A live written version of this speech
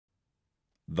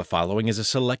The following is a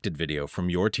selected video from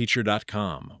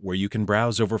yourteacher.com, where you can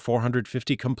browse over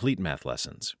 450 complete math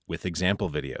lessons with example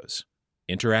videos,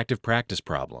 interactive practice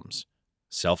problems,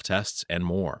 self-tests, and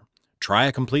more. Try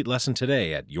a complete lesson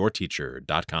today at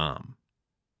yourteacher.com.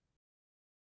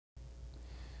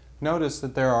 Notice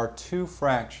that there are two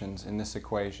fractions in this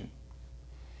equation.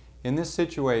 In this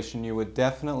situation, you would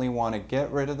definitely want to get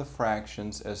rid of the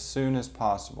fractions as soon as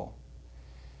possible.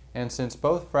 And since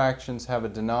both fractions have a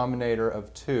denominator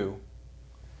of 2,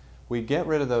 we get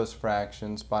rid of those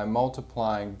fractions by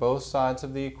multiplying both sides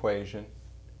of the equation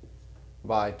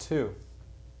by 2.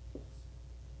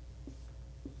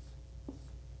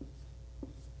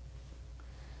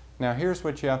 Now here's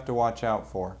what you have to watch out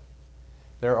for.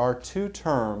 There are two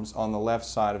terms on the left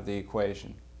side of the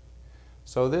equation.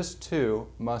 So this 2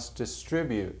 must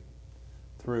distribute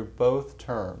through both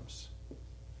terms.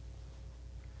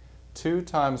 2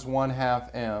 times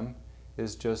 1/2 m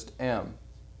is just m.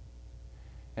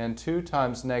 And 2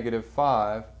 times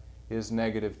 -5 is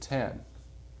 -10.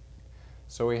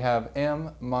 So we have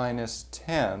m minus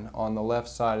 10 on the left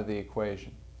side of the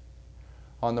equation.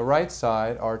 On the right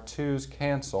side, our 2's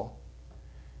cancel,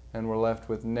 and we're left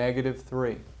with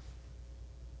 -3.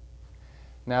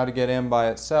 Now to get m by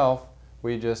itself,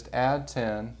 we just add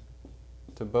 10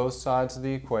 to both sides of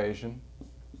the equation,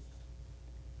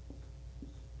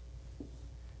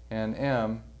 and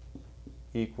m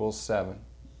equals 7.